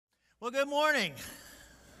Well, good morning.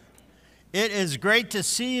 It is great to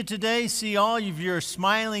see you today, see all of your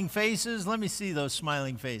smiling faces. Let me see those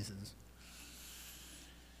smiling faces.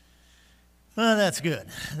 Well, that's good.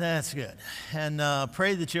 That's good. And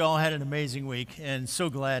pray that you all had an amazing week, and so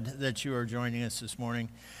glad that you are joining us this morning.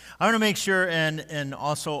 I want to make sure and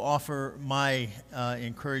also offer my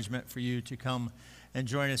encouragement for you to come and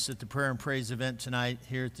join us at the prayer and praise event tonight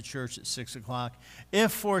here at the church at 6 o'clock.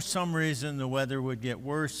 If for some reason the weather would get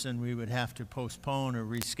worse and we would have to postpone or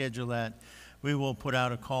reschedule that, we will put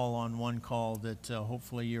out a call on one call that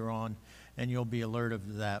hopefully you're on and you'll be alert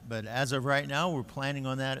of that. But as of right now, we're planning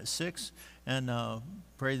on that at 6, and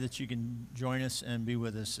pray that you can join us and be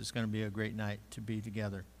with us. It's going to be a great night to be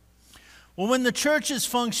together. Well, when the church is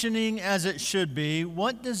functioning as it should be,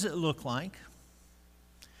 what does it look like?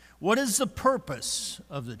 What is the purpose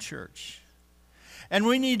of the church? And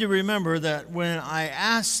we need to remember that when I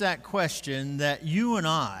ask that question, that you and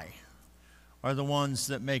I are the ones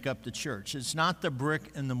that make up the church. It's not the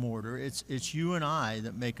brick and the mortar. It's you and I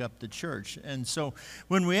that make up the church. And so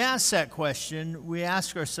when we ask that question, we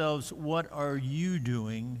ask ourselves, what are you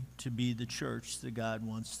doing to be the church that God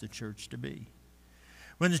wants the church to be?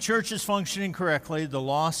 When the church is functioning correctly, the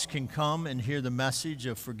lost can come and hear the message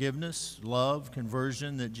of forgiveness, love,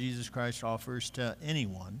 conversion that Jesus Christ offers to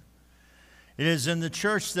anyone. It is in the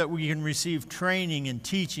church that we can receive training and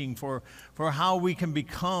teaching for how we can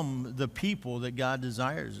become the people that God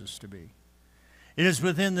desires us to be. It is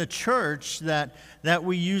within the church that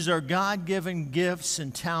we use our God-given gifts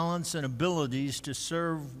and talents and abilities to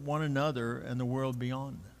serve one another and the world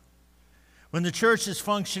beyond. When the church is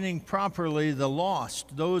functioning properly, the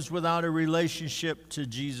lost, those without a relationship to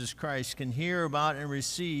Jesus Christ, can hear about and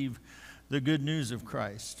receive the good news of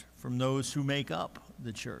Christ from those who make up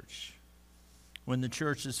the church. When the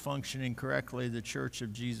church is functioning correctly, the church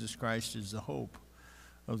of Jesus Christ is the hope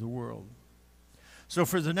of the world. So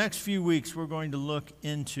for the next few weeks, we're going to look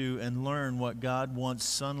into and learn what God wants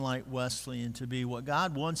Sunlight Wesleyan to be, what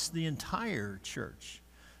God wants the entire church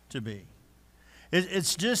to be.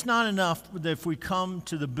 It's just not enough that if we come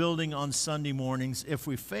to the building on Sunday mornings, if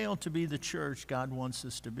we fail to be the church God wants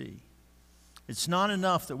us to be. It's not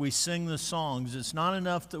enough that we sing the songs. It's not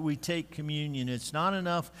enough that we take communion. It's not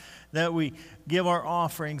enough that we give our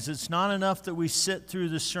offerings. It's not enough that we sit through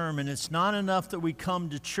the sermon. It's not enough that we come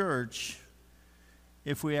to church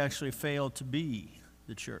if we actually fail to be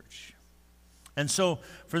the church. And so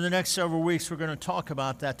for the next several weeks, we're going to talk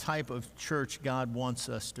about that type of church God wants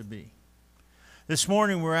us to be. This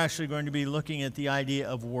morning, we're actually going to be looking at the idea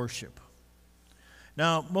of worship.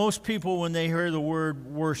 Now, most people, when they hear the word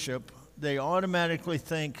worship, they automatically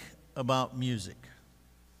think about music.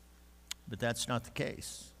 But that's not the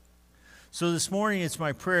case. So this morning, it's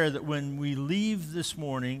my prayer that when we leave this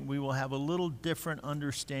morning, we will have a little different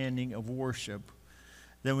understanding of worship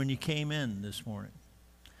than when you came in this morning.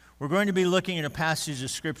 We're going to be looking at a passage of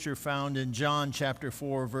Scripture found in John chapter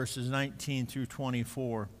 4, verses 19 through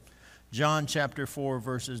 24. John chapter 4,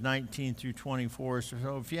 verses 19 through 24.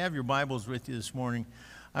 So if you have your Bibles with you this morning,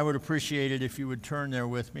 I would appreciate it if you would turn there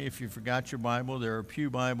with me. If you forgot your Bible, there are pew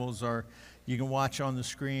Bibles, or you can watch on the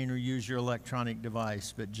screen or use your electronic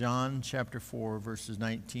device. But John chapter 4, verses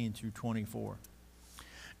 19 through 24.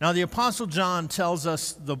 Now the Apostle John tells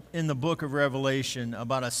us in the book of Revelation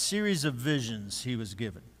about a series of visions he was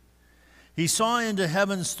given. He saw into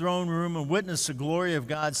heaven's throne room and witnessed the glory of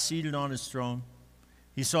God seated on his throne.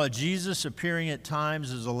 He saw Jesus appearing at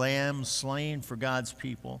times as a lamb slain for God's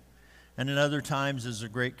people, and at other times as a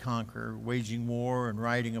great conqueror, waging war and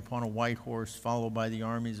riding upon a white horse, followed by the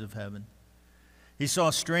armies of heaven. He saw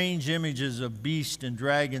strange images of beasts and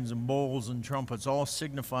dragons and bowls and trumpets, all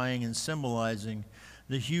signifying and symbolizing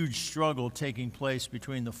the huge struggle taking place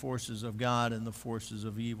between the forces of God and the forces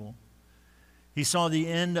of evil. He saw the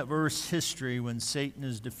end of earth's history when Satan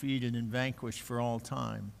is defeated and vanquished for all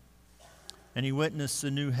time. And he witnessed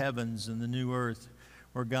the new heavens and the new earth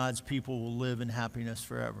where God's people will live in happiness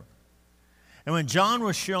forever. And when John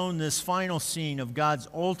was shown this final scene of God's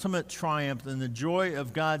ultimate triumph and the joy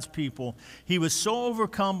of God's people, he was so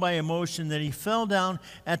overcome by emotion that he fell down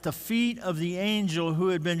at the feet of the angel who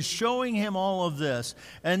had been showing him all of this.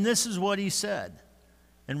 And this is what he said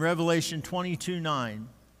in Revelation 22:9.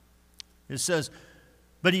 It says,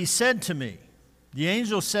 "But he said to me," the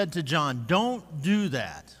angel said to John, "Don't do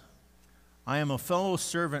that. I am a fellow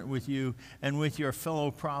servant with you and with your fellow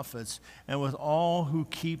prophets and with all who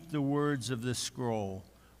keep the words of this scroll.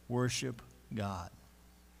 Worship God."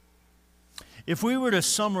 If we were to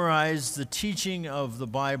summarize the teaching of the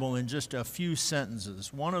Bible in just a few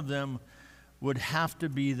sentences, one of them would have to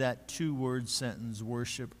be that two-word sentence,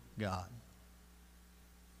 worship God.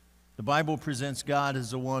 The Bible presents God as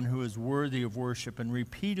the one who is worthy of worship and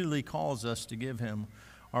repeatedly calls us to give him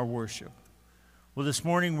our worship. Well, this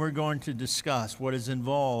morning we're going to discuss what is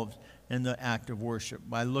involved in the act of worship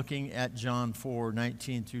by looking at John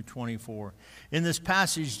 4:19 through 24. In this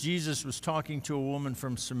passage, Jesus was talking to a woman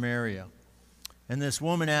from Samaria. And this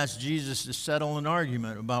woman asked Jesus to settle an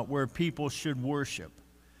argument about where people should worship.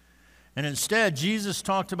 And instead, Jesus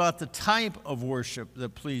talked about the type of worship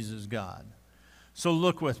that pleases God. So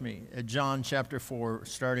look with me at John chapter 4,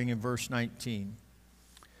 starting in verse 19.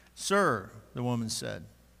 "Sir," the woman said,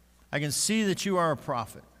 "I can see that you are a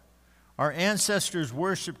prophet. Our ancestors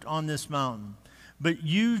worshipped on this mountain, but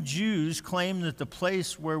you Jews claim that the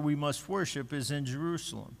place where we must worship is in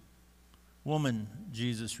Jerusalem." "Woman,"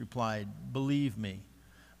 Jesus replied, "believe me,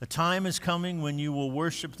 a time is coming when you will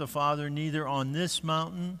worship the Father neither on this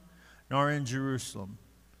mountain nor in Jerusalem.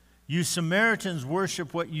 You Samaritans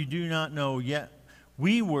worship what you do not know, yet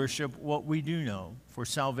we worship what we do know, for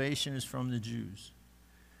salvation is from the Jews.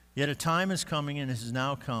 Yet a time is coming, and has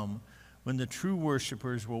now come, when the true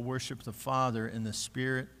worshipers will worship the Father in the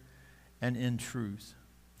Spirit and in truth,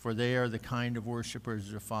 for they are the kind of worshipers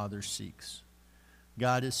the Father seeks.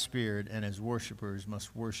 God is Spirit, and his worshipers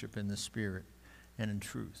must worship in the Spirit and in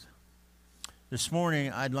truth." This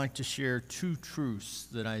morning, I'd like to share two truths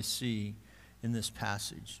that I see in this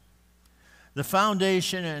passage. The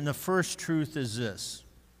foundation and the first truth is this.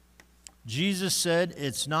 Jesus said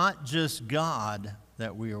it's not just God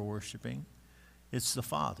that we are worshiping, it's the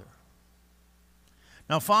Father.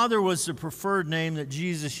 Now, Father was the preferred name that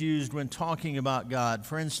Jesus used when talking about God.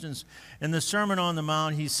 For instance, in the Sermon on the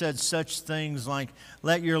Mount, he said such things like,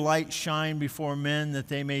 "Let your light shine before men that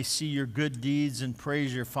they may see your good deeds and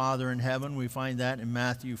praise your Father in heaven." We find that in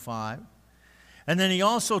Matthew 5. And then he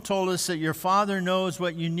also told us that your Father knows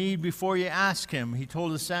what you need before you ask him. He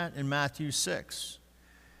told us that in Matthew 6.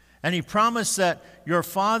 And he promised that your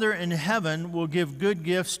Father in heaven will give good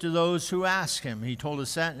gifts to those who ask him. He told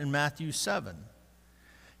us that in Matthew 7.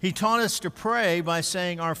 He taught us to pray by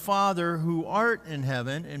saying, "Our Father who art in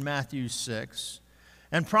heaven," in Matthew 6,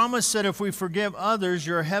 and promised that if we forgive others,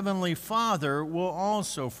 your heavenly Father will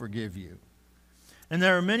also forgive you. And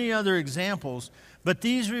there are many other examples, but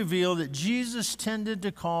these reveal that Jesus tended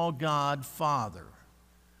to call God Father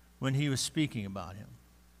when he was speaking about him.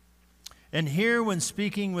 And here, when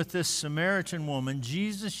speaking with this Samaritan woman,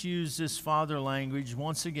 Jesus used this Father language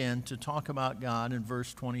once again to talk about God in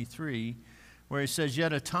verse 23, where he says,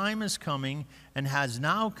 "Yet a time is coming and has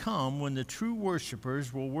now come when the true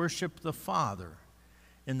worshipers will worship the Father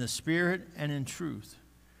in the Spirit and in truth,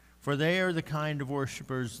 for they are the kind of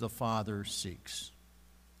worshipers the Father seeks."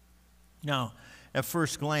 Now, at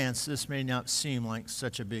first glance, this may not seem like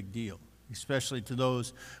such a big deal, especially to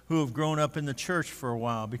those who have grown up in the church for a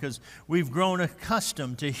while, because we've grown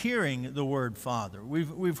accustomed to hearing the word Father.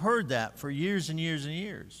 We've heard that for years and years and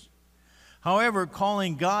years. However,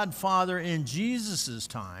 calling God Father in Jesus'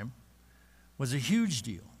 time was a huge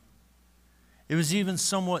deal. It was even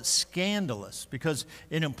somewhat scandalous because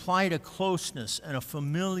it implied a closeness and a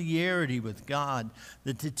familiarity with God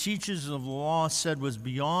that the teachers of the law said was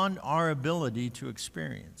beyond our ability to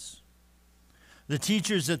experience. The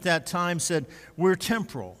teachers at that time said, "We're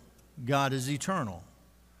temporal, God is eternal.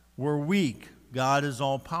 We're weak, God is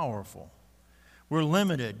all-powerful. We're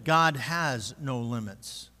limited, God has no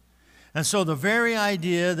limits." And so the very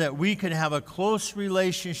idea that we could have a close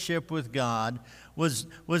relationship with God was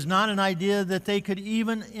not an idea that they could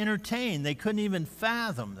even entertain. They couldn't even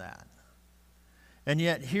fathom that. And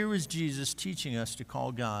yet here is Jesus teaching us to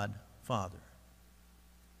call God Father.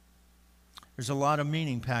 There's a lot of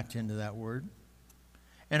meaning packed into that word.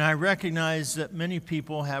 And I recognize that many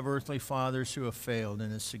people have earthly fathers who have failed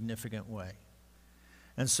in a significant way.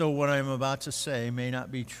 And so what I'm about to say may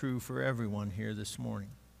not be true for everyone here this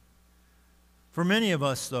morning. For many of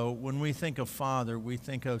us, though, when we think of Father, we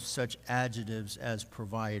think of such adjectives as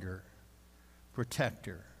provider,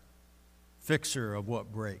 protector, fixer of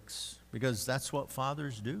what breaks, because that's what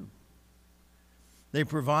fathers do. They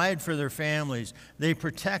provide for their families. They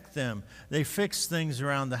protect them. They fix things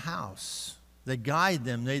around the house. They guide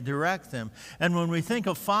them. They direct them. And when we think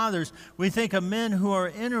of fathers, we think of men who are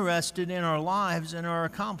interested in our lives and our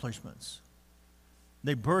accomplishments.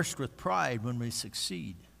 They burst with pride when we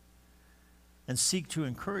succeed and seek to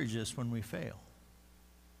encourage us when we fail.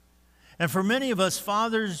 And for many of us,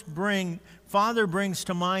 Father brings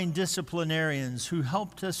to mind disciplinarians who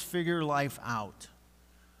helped us figure life out,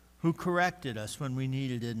 who corrected us when we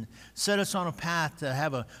needed it and set us on a path to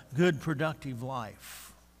have a good, productive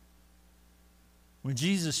life. When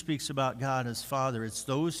Jesus speaks about God as Father, it's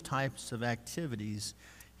those types of activities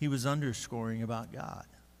he was underscoring about God.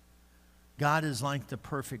 God is like the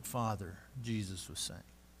perfect Father, Jesus was saying.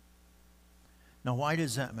 Now, why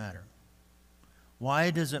does that matter? Why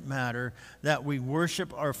does it matter that we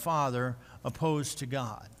worship our Father opposed to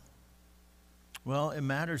God? Well, it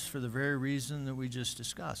matters for the very reason that we just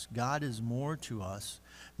discussed. God is more to us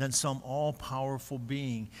than some all-powerful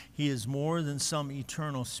being. He is more than some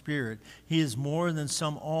eternal spirit. He is more than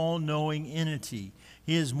some all-knowing entity.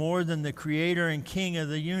 He is more than the creator and king of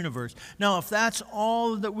the universe. Now, if that's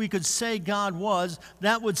all that we could say God was,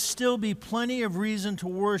 that would still be plenty of reason to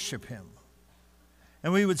worship him.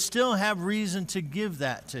 And we would still have reason to give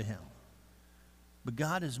that to him. But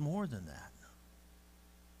God is more than that.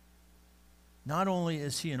 Not only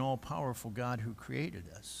is he an all-powerful God who created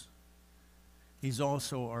us, he's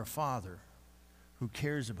also our Father who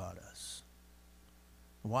cares about us,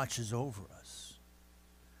 watches over us.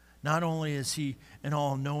 Not only is he an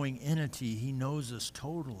all-knowing entity, he knows us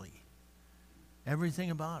totally,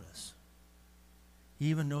 everything about us. He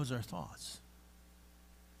even knows our thoughts.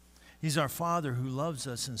 He's our Father who loves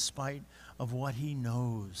us in spite of what he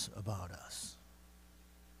knows about us.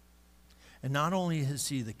 And not only is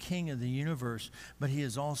he the king of the universe, but he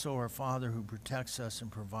is also our Father who protects us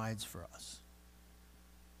and provides for us.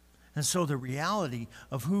 And so the reality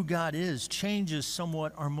of who God is changes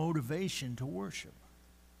somewhat our motivation to worship.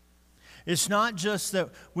 It's not just that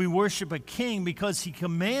we worship a king because he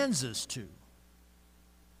commands us to.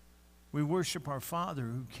 We worship our Father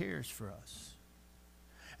who cares for us.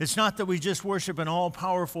 It's not that we just worship an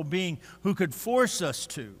all-powerful being who could force us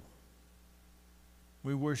to.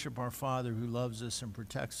 We worship our Father who loves us and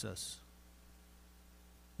protects us.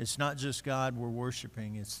 It's not just God we're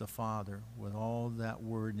worshiping, it's the Father with all that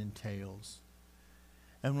word entails.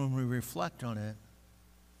 And when we reflect on it,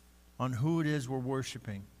 on who it is we're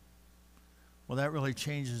worshiping, well, that really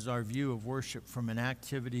changes our view of worship from an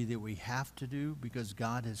activity that we have to do because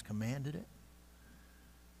God has commanded it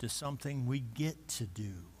to something we get to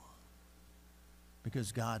do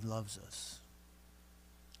because God loves us.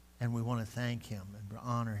 And we want to thank him and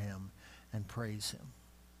honor him and praise him.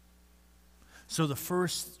 So the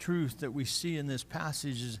first truth that we see in this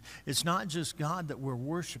passage is it's not just God that we're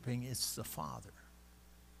worshiping, it's the Father.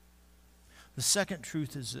 The second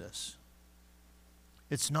truth is this.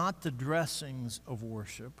 It's not the dressings of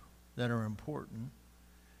worship that are important.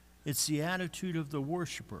 It's the attitude of the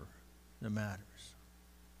worshiper that matters.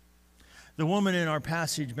 The woman in our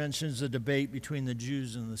passage mentions a debate between the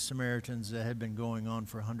Jews and the Samaritans that had been going on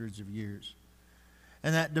for hundreds of years.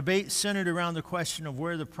 And that debate centered around the question of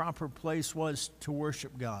where the proper place was to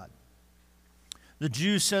worship God. The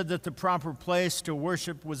Jews said that the proper place to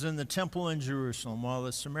worship was in the temple in Jerusalem, while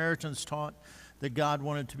the Samaritans taught that God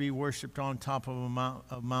wanted to be worshiped on top of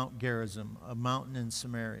Mount Gerizim, a mountain in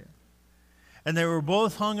Samaria. And they were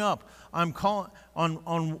both hung up. I'm calling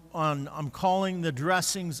the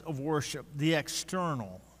dressings of worship, the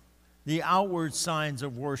external, the outward signs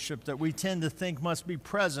of worship that we tend to think must be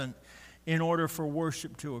present in order for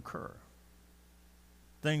worship to occur.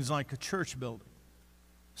 Things like a church building,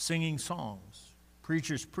 singing songs,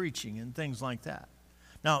 preachers preaching, and things like that.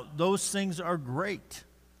 Now, those things are great.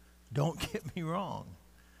 Don't get me wrong.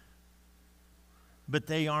 But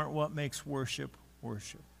they aren't what makes worship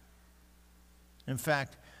worship. In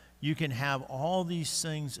fact, you can have all these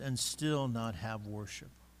things and still not have worship.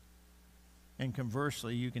 And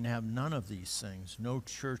conversely, you can have none of these things, no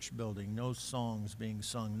church building, no songs being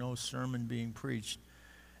sung, no sermon being preached,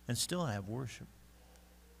 and still have worship.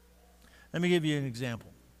 Let me give you an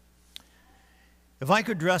example. If I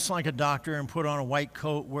could dress like a doctor and put on a white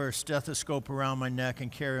coat, wear a stethoscope around my neck,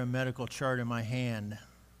 and carry a medical chart in my hand,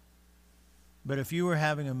 but if you were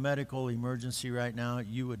having a medical emergency right now,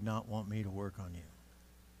 you would not want me to work on you.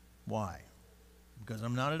 Why? Because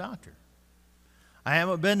I'm not a doctor. I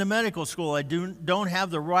haven't been to medical school. I don't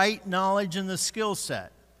have the right knowledge and the skill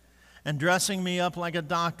set. And dressing me up like a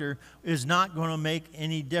doctor is not going to make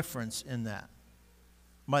any difference in that.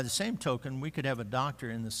 By the same token, we could have a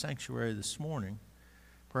doctor in the sanctuary this morning.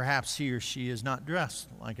 Perhaps he or she is not dressed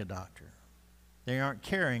like a doctor. They aren't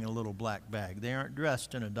carrying a little black bag. They aren't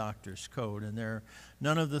dressed in a doctor's coat. And they're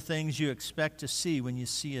none of the things you expect to see when you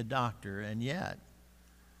see a doctor. And yet,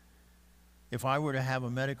 if I were to have a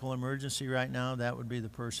medical emergency right now, that would be the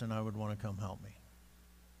person I would want to come help me.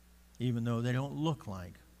 Even though they don't look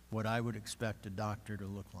like what I would expect a doctor to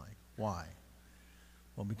look like. Why?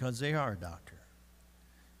 Well, because they are a doctor.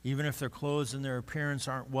 Even if their clothes and their appearance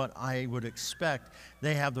aren't what I would expect,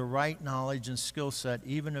 they have the right knowledge and skill set,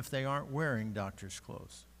 even if they aren't wearing doctor's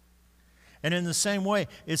clothes. And in the same way,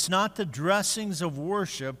 it's not the dressings of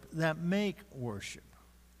worship that make worship.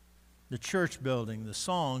 the church building, the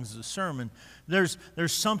songs, the sermon. There's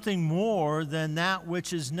something more than that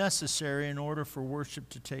which is necessary in order for worship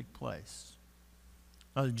to take place.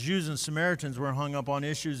 Now, the Jews and Samaritans were hung up on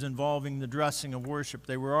issues involving the dressing of worship.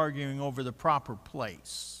 They were arguing over the proper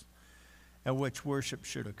place at which worship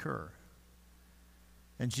should occur.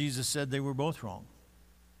 And Jesus said they were both wrong.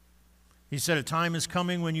 He said, "A time is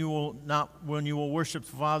coming when you will worship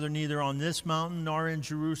the Father neither on this mountain nor in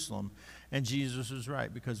Jerusalem." And Jesus was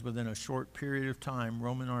right, because within a short period of time,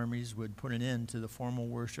 Roman armies would put an end to the formal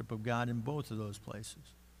worship of God in both of those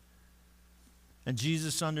places. And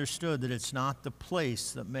Jesus understood that it's not the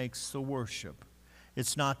place that makes the worship.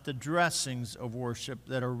 It's not the dressings of worship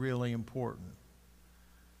that are really important.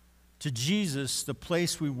 To Jesus, the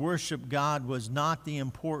place we worship God was not the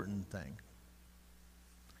important thing.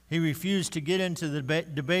 He refused to get into the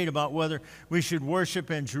debate about whether we should worship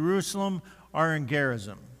in Jerusalem or in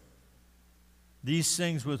Gerizim. These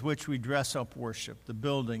things with which we dress up worship, the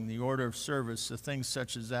building, the order of service, the things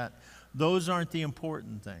such as that, those aren't the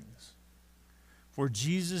important things. For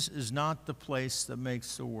Jesus is not the place that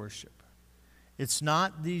makes the worship. It's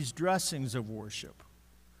not these dressings of worship.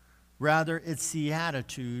 Rather, it's the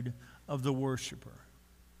attitude of the worshiper.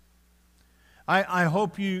 I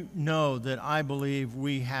hope you know that I believe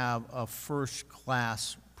we have a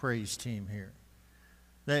first-class praise team here.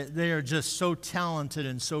 They are just so talented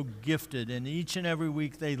and so gifted, and each and every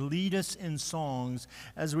week they lead us in songs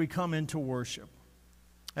as we come into worship,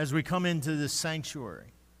 as we come into this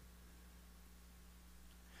sanctuary.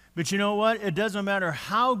 But you know what? It doesn't matter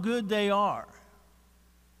how good they are.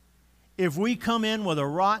 If we come in with a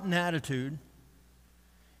rotten attitude,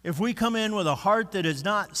 if we come in with a heart that is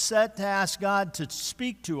not set to ask God to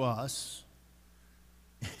speak to us,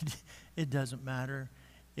 it doesn't matter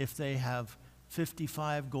if they have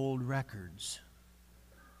 55 gold records.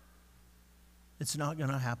 It's not going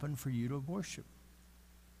to happen for you to worship.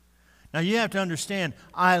 Now, you have to understand,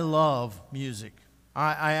 I love music.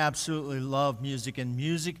 I absolutely love music, and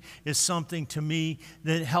music is something to me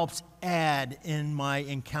that helps add in my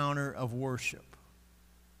encounter of worship.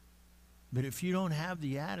 But if you don't have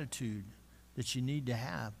the attitude that you need to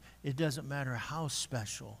have, it doesn't matter how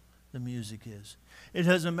special the music is. It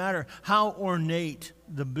doesn't matter how ornate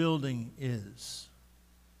the building is.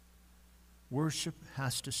 Worship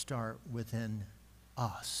has to start within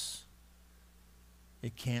us.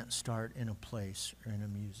 It can't start in a place or in a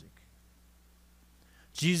music.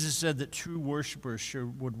 Jesus said that true worshipers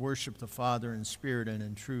would worship the Father in spirit and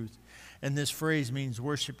in truth. And this phrase means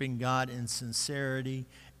worshiping God in sincerity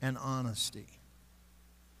and honesty.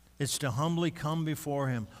 It's to humbly come before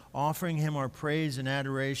Him, offering Him our praise and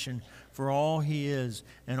adoration for all He is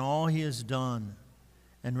and all He has done,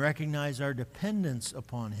 and recognize our dependence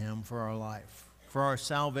upon Him for our life, for our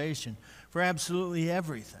salvation, for absolutely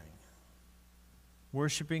everything.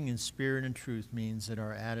 Worshiping in spirit and truth means that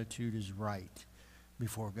our attitude is right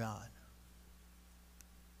before God.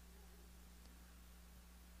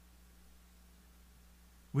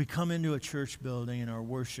 We come into a church building and our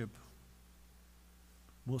worship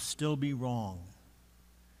will still be wrong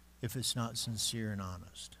if it's not sincere and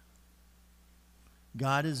honest.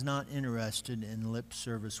 God is not interested in lip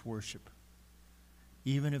service worship,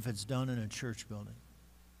 even if it's done in a church building.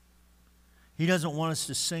 He doesn't want us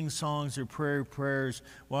to sing songs or pray prayers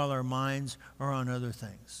while our minds are on other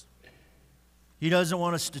things. He doesn't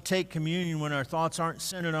want us to take communion when our thoughts aren't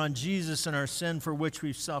centered on Jesus and our sin for which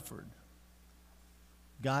we've suffered.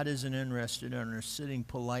 God isn't interested in our sitting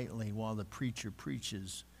politely while the preacher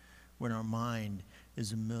preaches when our mind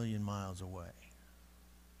is a million miles away.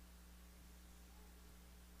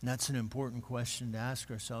 And that's an important question to ask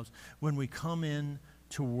ourselves when we come in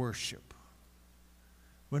to worship.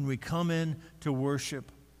 When we come in to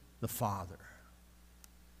worship the Father,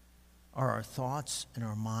 are our thoughts and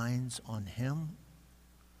our minds on Him,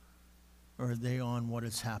 or are they on what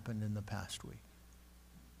has happened in the past week?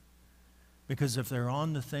 Because if they're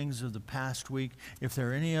on the things of the past week, if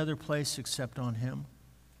they're any other place except on Him,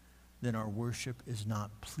 then our worship is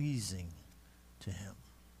not pleasing to Him.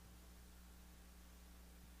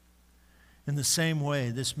 In the same way,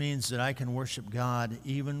 this means that I can worship God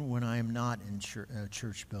even when I am not in a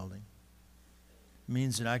church building. It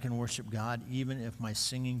means that I can worship God even if my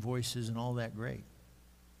singing voice isn't all that great.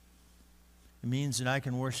 It means that I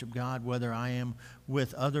can worship God whether I am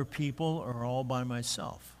with other people or all by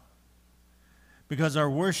myself. Because our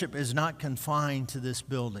worship is not confined to this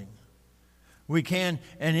building. We can,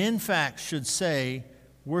 and in fact should say,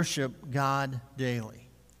 worship God daily.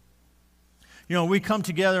 You know, we come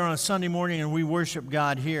together on a Sunday morning and we worship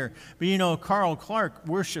God here. But you know, Carl Clark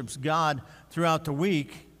worships God throughout the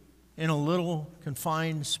week in a little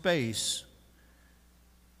confined space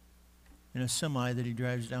in a semi that he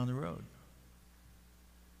drives down the road.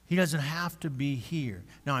 He doesn't have to be here.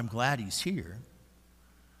 Now, I'm glad he's here,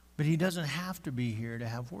 but he doesn't have to be here to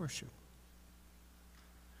have worship.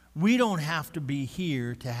 We don't have to be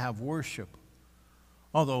here to have worship.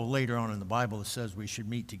 Although later on in the Bible it says we should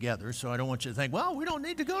meet together, so I don't want you to think, well, we don't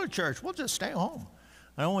need to go to church. We'll just stay home.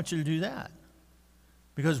 I don't want you to do that.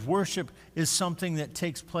 Because worship is something that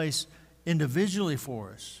takes place individually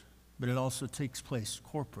for us, but it also takes place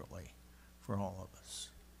corporately for all of us.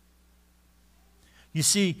 You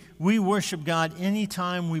see, we worship God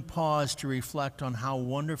anytime we pause to reflect on how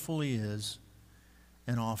wonderful He is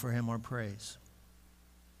and offer Him our praise.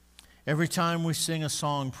 Every time we sing a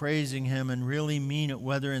song praising Him and really mean it,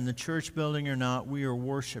 whether in the church building or not, we are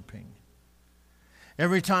worshiping.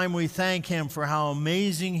 Every time we thank Him for how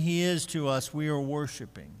amazing He is to us, we are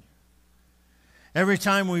worshiping. Every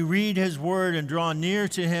time we read His Word and draw near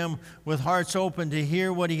to Him with hearts open to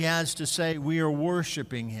hear what He has to say, we are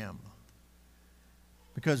worshiping Him.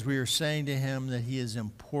 Because we are saying to Him that He is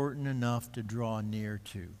important enough to draw near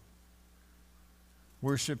to.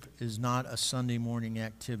 Worship is not a Sunday morning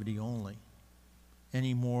activity only,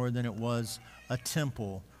 any more than it was a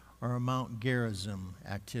temple or a Mount Gerizim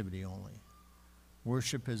activity only.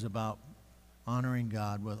 Worship is about honoring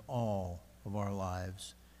God with all of our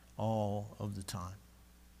lives, all of the time.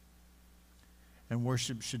 And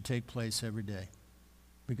worship should take place every day,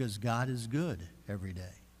 because God is good every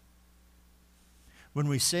day. When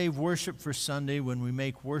we save worship for Sunday, when we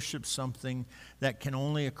make worship something that can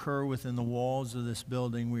only occur within the walls of this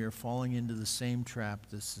building, we are falling into the same trap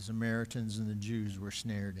that the Samaritans and the Jews were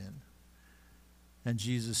snared in. And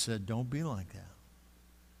Jesus said, don't be like that.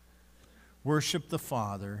 Worship the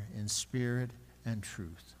Father in spirit and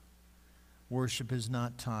truth. Worship is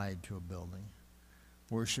not tied to a building.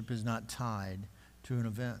 Worship is not tied to an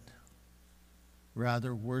event.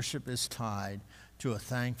 Rather, worship is tied to a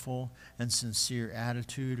thankful and sincere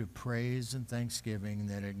attitude of praise and thanksgiving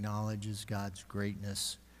that acknowledges God's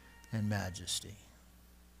greatness and majesty.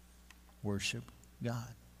 Worship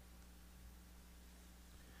God.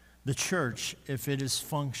 The church, if it is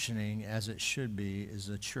functioning as it should be, is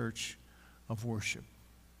a church of worship.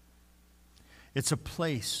 It's a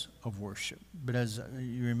place of worship. But as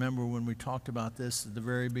you remember when we talked about this at the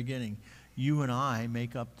very beginning, you and I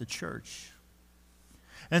make up the church.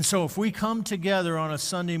 And so if we come together on a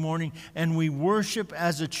Sunday morning and we worship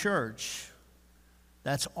as a church,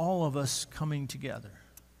 that's all of us coming together.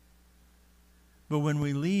 But when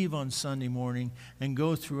we leave on Sunday morning and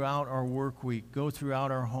go throughout our work week, go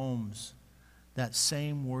throughout our homes, that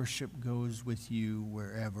same worship goes with you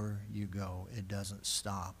wherever you go. It doesn't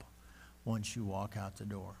stop once you walk out the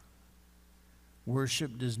door.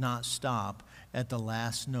 Worship does not stop at the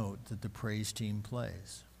last note that the praise team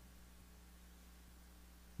plays.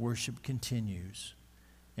 Worship continues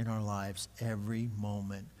in our lives every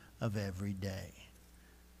moment of every day.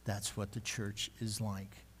 That's what the church is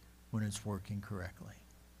like when it's working correctly.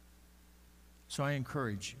 So I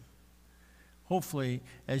encourage you. Hopefully,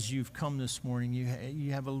 as you've come this morning,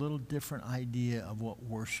 you have a little different idea of what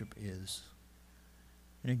worship is.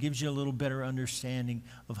 And it gives you a little better understanding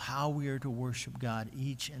of how we are to worship God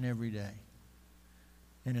each and every day.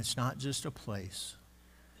 And it's not just a place.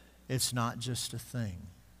 It's not just a thing.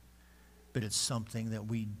 But it's something that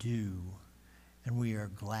we do, and we are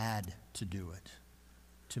glad to do it,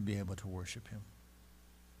 to be able to worship Him.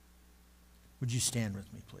 Would you stand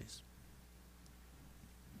with me, please?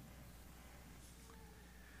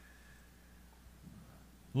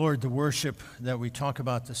 Lord, the worship that we talk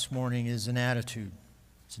about this morning is an attitude.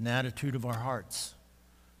 It's an attitude of our hearts,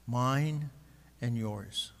 mine and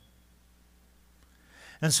yours.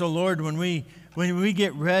 And so, Lord, when we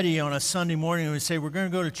get ready on a Sunday morning and we say we're going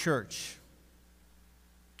to go to church,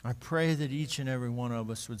 I pray that each and every one of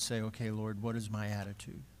us would say, okay, Lord, what is my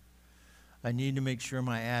attitude? I need to make sure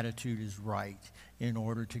my attitude is right in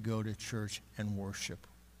order to go to church and worship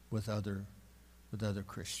with other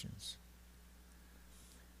Christians.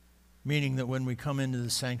 Meaning that when we come into the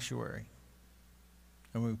sanctuary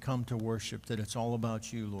and we come to worship, that it's all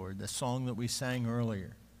about you, Lord. The song that we sang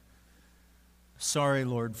earlier. Sorry,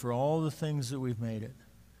 Lord, for all the things that we've made it,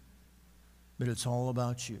 but it's all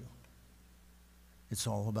about you. It's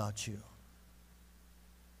all about you.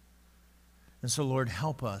 And so, Lord,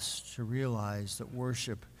 help us to realize that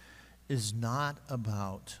worship is not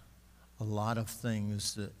about a lot of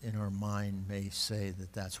things that in our mind may say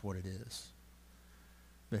that that's what it is.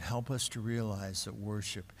 But help us to realize that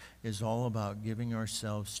worship is all about giving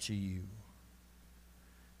ourselves to you,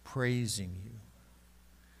 praising you,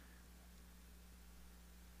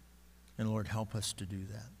 And Lord, help us to do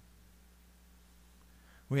that.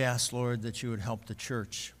 We ask, Lord, that you would help the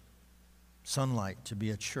church, Sunlight, to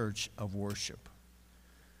be a church of worship,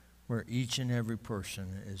 where each and every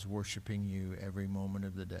person is worshiping you every moment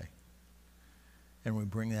of the day. And we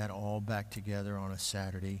bring that all back together on a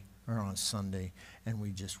Saturday or on a Sunday, and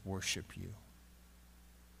we just worship you.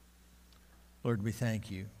 Lord, we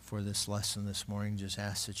thank you for this lesson this morning. Just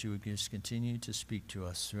ask that you would just continue to speak to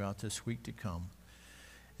us throughout this week to come.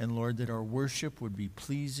 And Lord, that our worship would be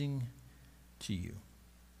pleasing to you.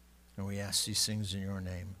 And we ask these things in your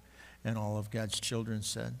name. And all of God's children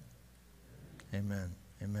said, amen.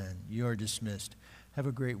 Amen. You are dismissed. Have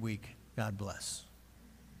a great week. God bless.